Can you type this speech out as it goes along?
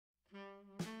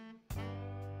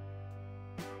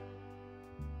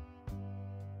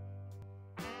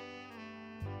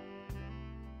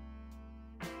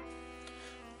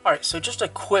Alright, so just a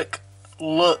quick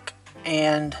look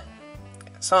and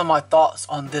some of my thoughts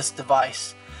on this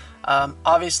device.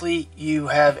 Obviously you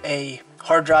have a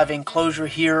hard drive enclosure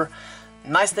here.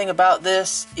 Nice thing about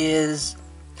this is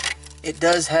it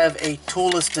does have a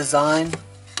toolless design.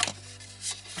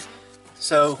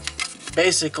 So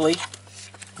basically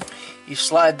you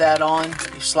slide that on,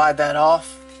 you slide that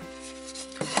off.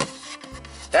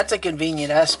 That's a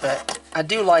convenient aspect. I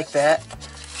do like that.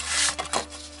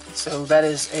 So that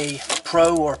is a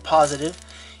pro or positive.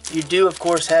 You do of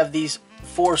course have these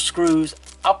 4 screws.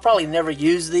 I'll probably never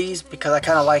use these because I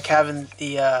kind of like having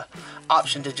the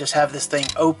option to just have this thing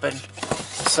open.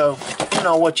 So depending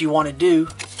on what you want to do.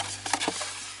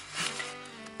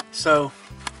 So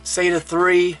SATA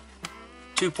 3,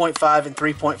 2.5 and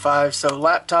 3.5. So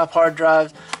laptop hard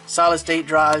drives, solid state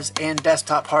drives, and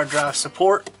desktop hard drive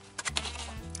support.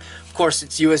 Of course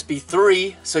it's USB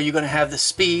 3, so you're going to have the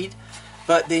speed.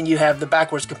 But then you have the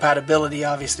backwards compatibility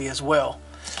obviously as well.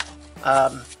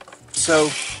 So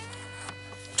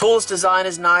toolless design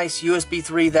is nice. USB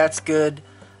 3, that's good.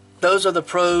 Those are the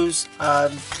pros.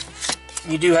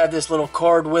 You do have this little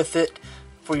card with it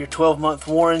for your 12-month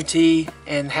warranty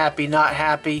and happy not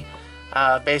happy.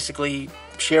 Basically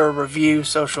share a review,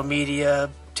 social media,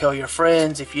 tell your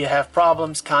friends. If you have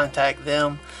problems, contact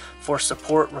them for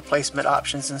support, replacement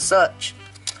options and such.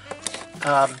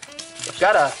 I've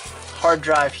got a hard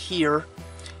drive here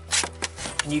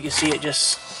and you can see it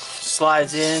just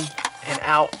slides in and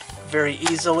out very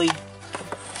easily.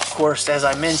 Of course, as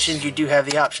I mentioned, you do have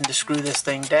the option to screw this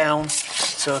thing down,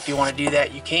 so if you want to do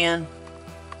that you can.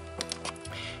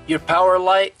 Your power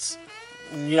lights,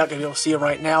 you're not going to be able to see them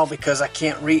right now because I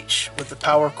can't reach with the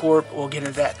power cord. We'll get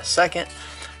into that in a second.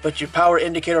 But your power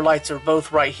indicator lights are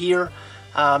both right here.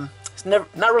 It's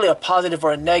not really a positive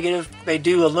or a negative. They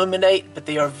do illuminate, but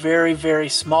they are very, very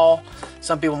small.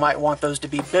 Some people might want those to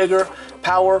be bigger.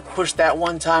 Power, push that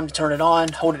one time to turn it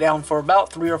on. Hold it down for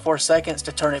about 3 or 4 seconds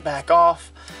to turn it back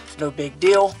off. No big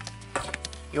deal.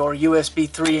 Your USB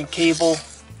 3 and cable,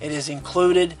 it is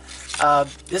included.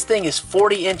 This thing is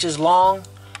 40 inches long,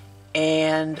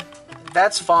 and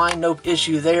that's fine, no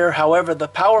issue there. However, the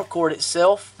power cord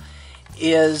itself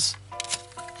is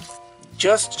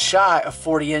just shy of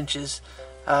 40 inches,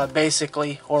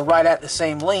 basically, or right at the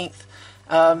same length.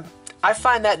 I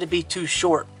find that to be too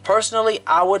short. Personally,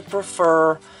 I would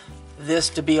prefer this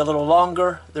to be a little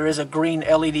longer. There is a green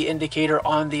LED indicator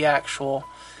on the actual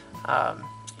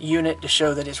unit to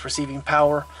show that it's receiving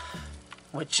power,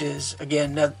 which is,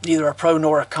 again, neither a pro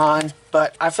nor a con,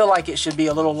 but I feel like it should be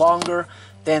a little longer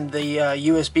than the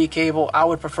USB cable. I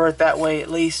would prefer it that way, at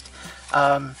least.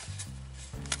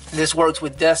 This works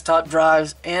with desktop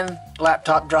drives and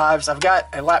laptop drives. I've got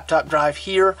a laptop drive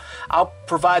here. I'll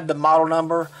provide the model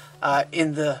number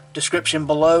in the description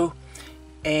below,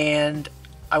 and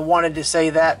I wanted to say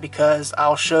that because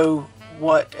I'll show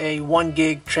what a 1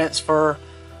 gig transfer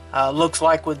looks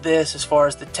like with this. As far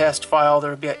as the test file,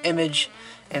 there will be an image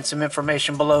and some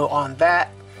information below on that.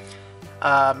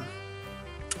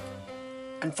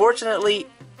 Unfortunately,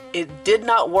 it did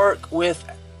not work with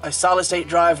a solid state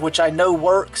drive, which I know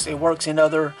works. It works in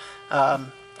other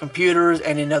computers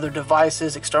and in other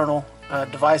devices, external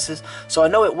devices. So I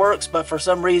know it works, but for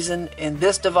some reason in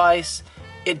this device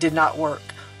it did not work.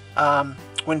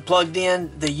 When plugged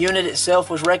in, the unit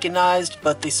itself was recognized,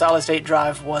 but the solid state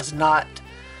drive was not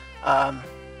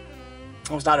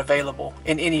available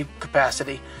in any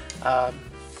capacity.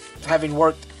 Having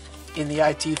worked in the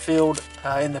IT field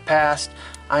in the past,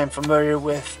 I am familiar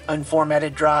with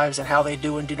unformatted drives and how they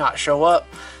do and do not show up.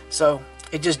 So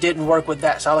it just didn't work with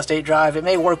that solid state drive. It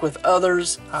may work with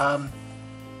others.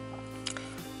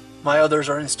 My others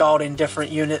are installed in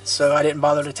different units, so I didn't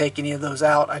bother to take any of those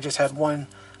out. I just had one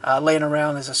laying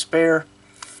around as a spare,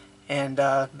 and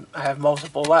I have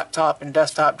multiple laptop and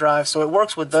desktop drives, so it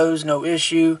works with those, no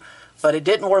issue. But it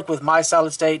didn't work with my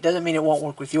solid state. Doesn't mean it won't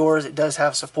work with yours. It does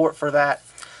have support for that.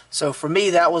 So for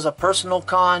me, that was a personal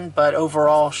con, but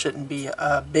overall shouldn't be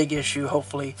a big issue,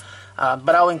 hopefully.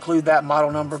 But I'll include that model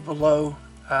number below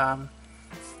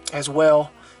as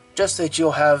well, just so that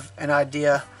you'll have an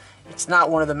idea. It's not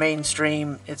one of the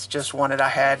mainstream. It's just one that I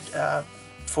had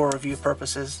for review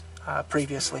purposes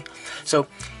previously. So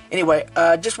anyway,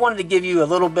 just wanted to give you a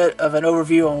little bit of an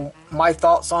overview on my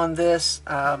thoughts on this.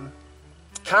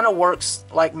 Kind of works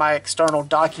like my external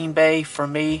docking bay for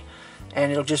me,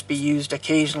 and it'll just be used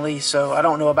occasionally, so I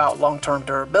don't know about long-term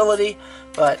durability,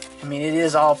 but I mean, it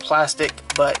is all plastic,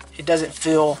 but it doesn't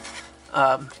feel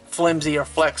flimsy or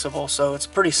flexible, so it's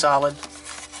pretty solid.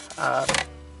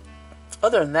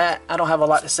 Other than that, I don't have a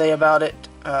lot to say about it.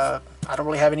 I don't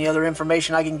really have any other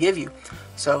information I can give you.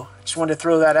 So just wanted to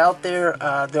throw that out there.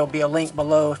 There'll be a link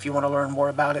below if you want to learn more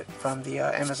about it from the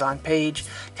Amazon page,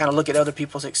 kind of look at other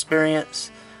people's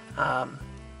experience.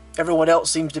 Everyone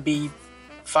else seems to be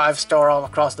 5-star all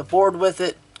across the board with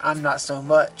it. I'm not so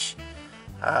much.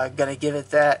 Gonna give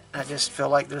it that. I just feel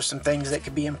like there's some things that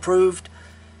could be improved.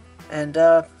 And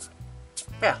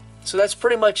yeah, so that's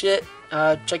pretty much it.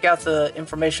 Check out the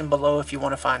information below if you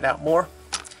want to find out more.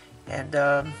 And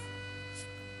other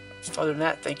than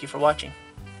that, thank you for watching.